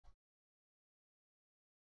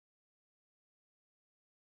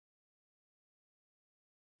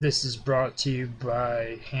This is brought to you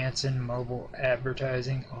by Hanson Mobile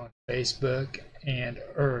Advertising on Facebook and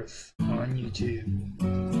Earth on YouTube.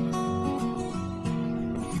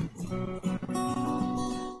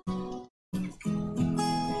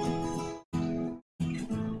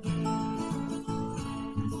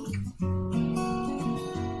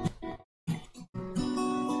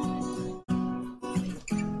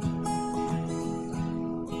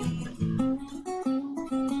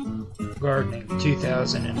 Gardening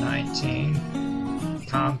 2019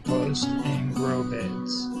 Compost and Grow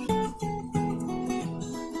Beds.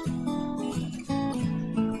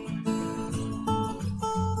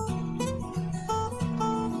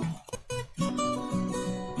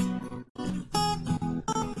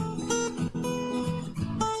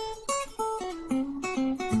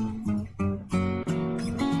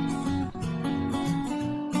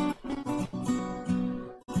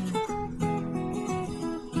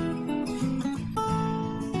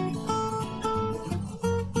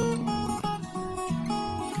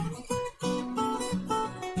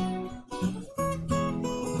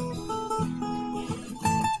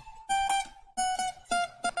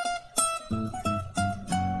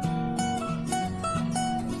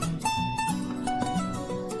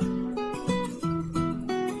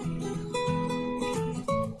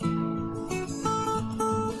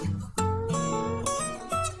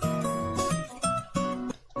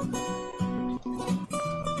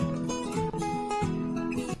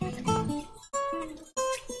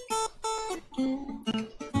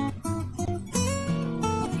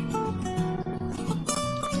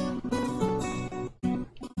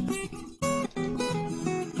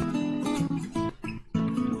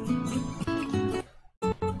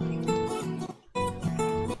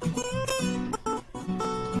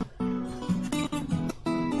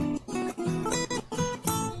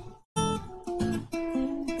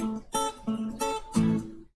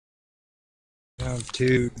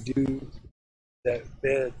 To do that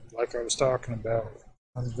bed like I was talking about,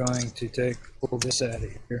 I'm going to pull this out of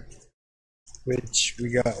here, which we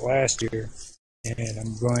got last year, and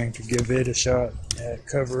I'm going to give it a shot at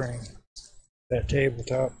covering that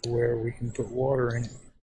tabletop where we can put water in it.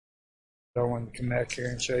 So I wanted to come back here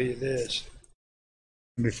and show you this.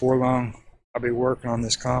 And before long, I'll be working on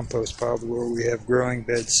this compost pile where we have growing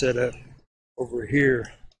beds set up over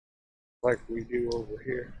here like we do over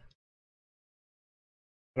here.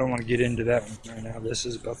 I don't want to get into that one right now. This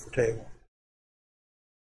is about the table.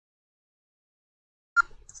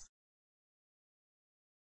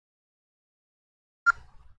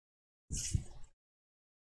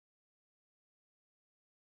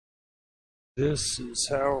 This is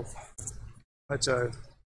how much I've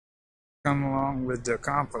come along with the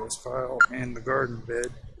compost pile and the garden bed.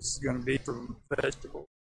 This is going to be from vegetables.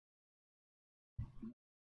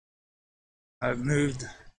 I've moved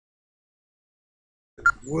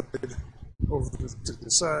wood over to the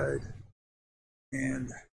side, and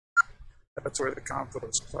that's where the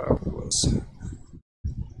compost pile was.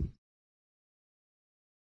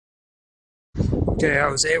 Okay, I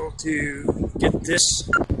was able to get this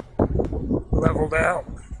leveled out.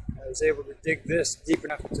 I was able to dig this deep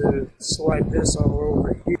enough to slide this all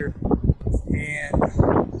over here, and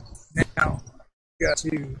now I've got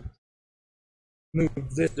to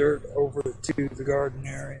move this dirt over to the garden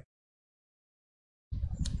area.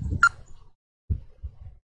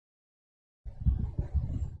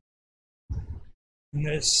 And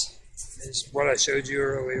this is what I showed you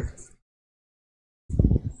earlier.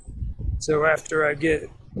 So after I get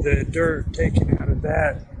the dirt taken out of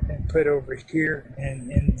that and put over here and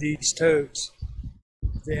in these totes,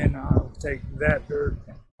 then I'll take that dirt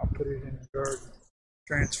and I'll put it in the garden,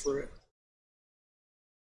 transfer it.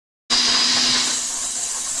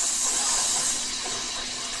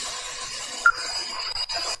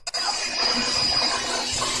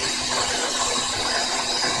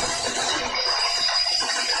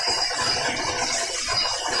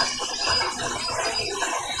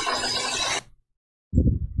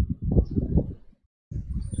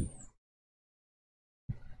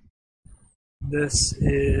 This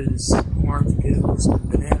is orange peels and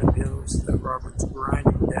banana peels that Robert's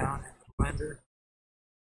grinding down in the blender.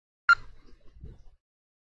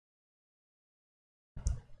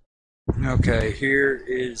 Okay, here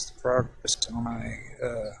is the progress on my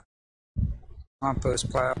compost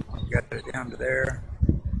pile. I've got it down to there.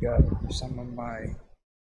 Got some of my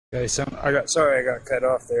I got cut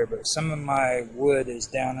off there, but some of my wood is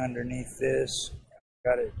down underneath this.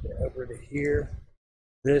 Got it over to here.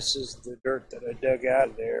 This is the dirt that I dug out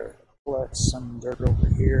of there, plus some dirt over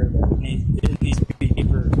here that needs to be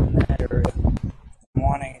deeper in that area. I'm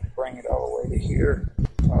wanting to bring it all the way to here,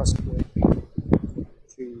 possibly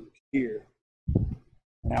to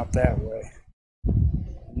out that way,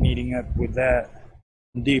 meeting up with that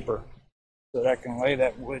deeper, so that I can lay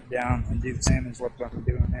that wood down and do the same as what I'm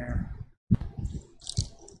doing there.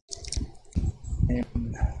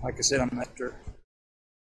 And like I said, I'm after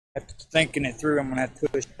thinking it through. I'm gonna have to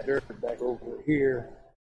push that dirt back over here,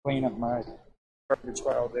 clean up my garbage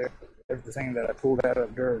pile there, everything that I pulled out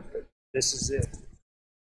of dirt. But this is it.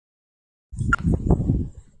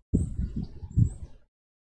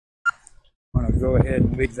 I'm gonna go ahead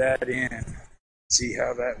and leave that in. See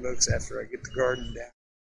how that looks after I get the garden down.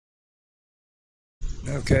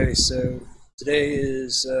 Okay, so today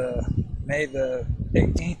is May the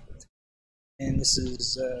 18th, and this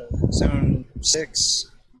is Zone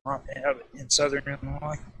 6 out in Southern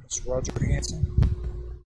Illinois. It's Roger Hanson.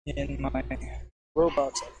 In my grow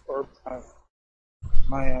box, or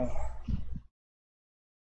my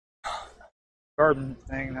garden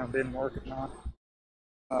thing I've been working on,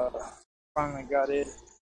 finally got it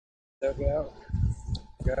dug out.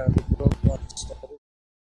 Got the grow box started.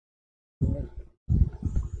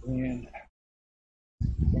 And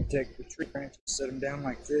I'm going to take the tree branches, set them down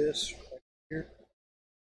like this, right here,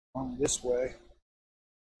 along this way.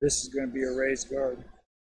 This is going to be a raised garden.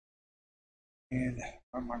 And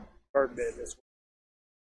on my garden bed,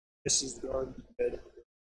 this is the garden bed.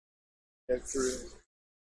 Dug through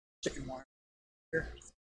chicken wire here.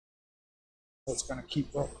 That's going to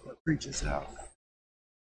keep all the creatures out.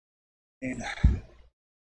 And once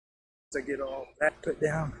I get all that put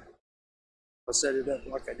down, I'll set it up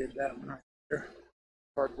like I did that one right there.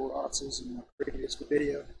 Cardboard boxes in my previous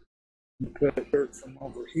video. And put dirt from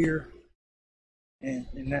over here and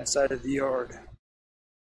in that side of the yard.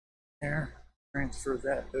 There, transfer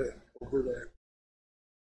that over there.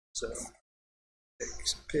 So, take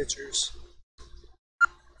some pictures.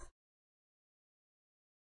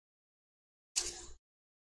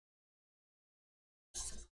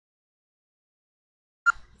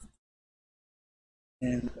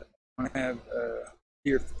 And I'm going to have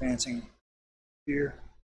deer fencing here.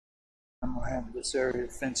 I'm going to have this area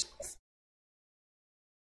fenced off.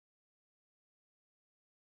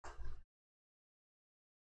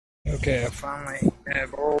 Okay, I finally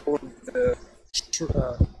have all of the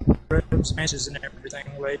branches and everything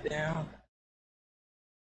laid down.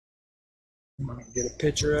 I'm going to get a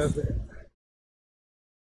picture of it.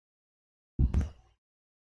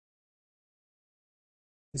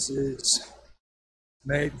 This is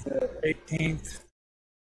May the 18th,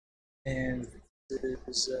 and this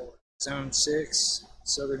is Zone 6,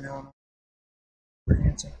 Southern Illinois.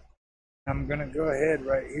 I'm going to go ahead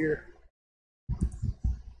right here.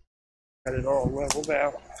 Got it all leveled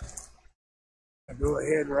out. I'll go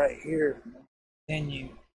ahead right here and continue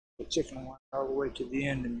the chicken wire all the way to the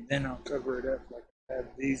end, and then I'll cover it up like I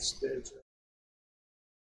have these beds.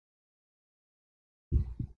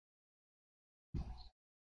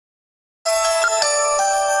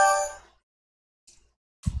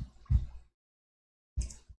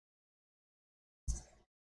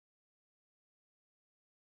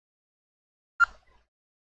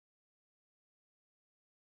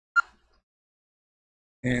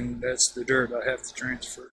 And that's the dirt I have to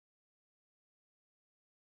transfer.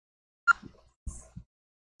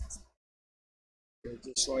 Okay,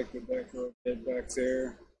 just like the back row bed back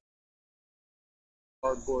there,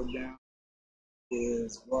 cardboard down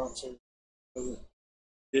with rocks over.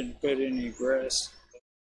 Didn't put any grass.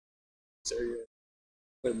 This area,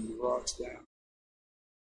 putting the rocks down.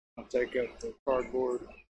 I'll take up the cardboard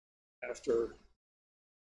after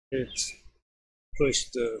it's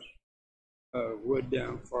pushed the wood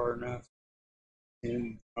down far enough,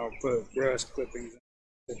 and I'll put grass clippings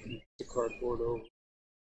in the cardboard over,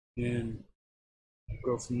 and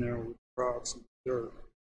go from there with rocks and dirt.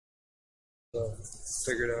 So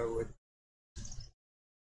figured I would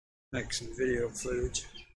make some video footage.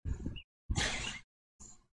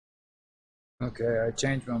 Okay, I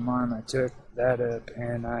changed my mind. I took that up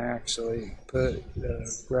and I actually put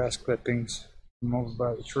the grass clippings from over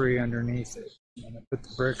by the tree underneath it. And I put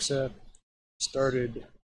the bricks up, started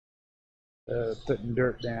putting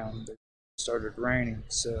dirt down, but it started raining.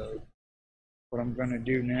 So what I'm going to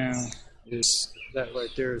do now is that right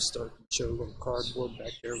there is starting to show a little cardboard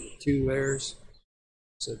back there with 2 layers.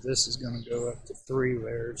 So this is going to go up to 3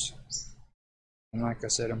 layers. And like I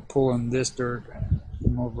said, I'm pulling this dirt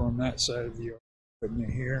from over on that side of the yard, putting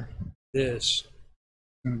it here. This is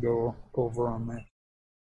going to go over on that.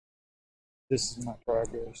 This is my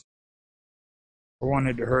progress. I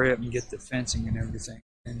wanted to hurry up and get the fencing and everything.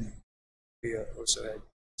 And we also had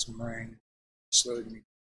some rain. Slowed me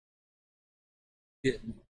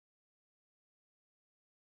getting.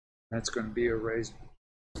 That's going to be a raised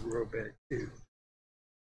grow bed too.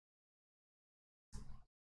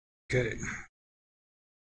 Okay.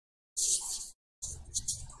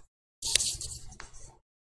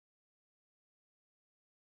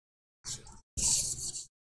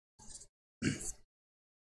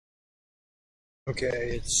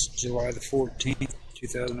 Okay, it's July the 14th,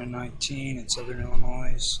 2019 in Southern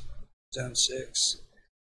Illinois, Zone 6.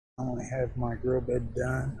 I only have my grow bed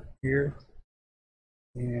done here,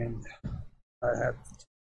 and I have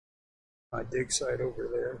my dig site over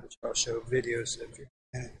there, which I'll show videos of here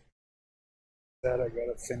in a minute. That I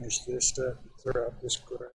gotta finish this stuff, clear out this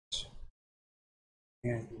grass,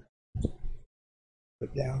 and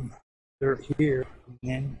put down dirt here, and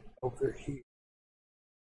then over here.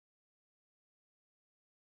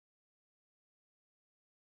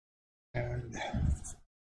 And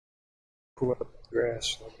pull up the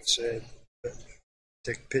grass, like I said,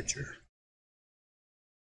 take a picture,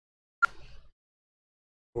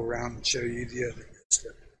 go around and show you the other good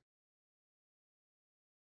stuff.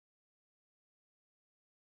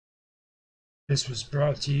 This was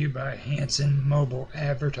brought to you by Hanson Mobile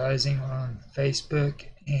Advertising on Facebook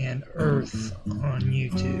and Earth on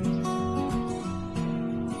YouTube.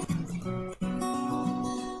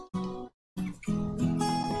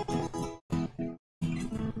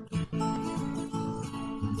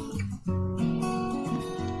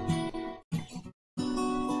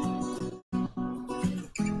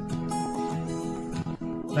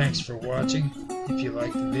 Thanks for watching. If you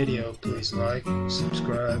like the video, please like,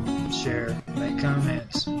 subscribe, share, make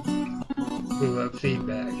comments. We love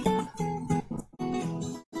feedback.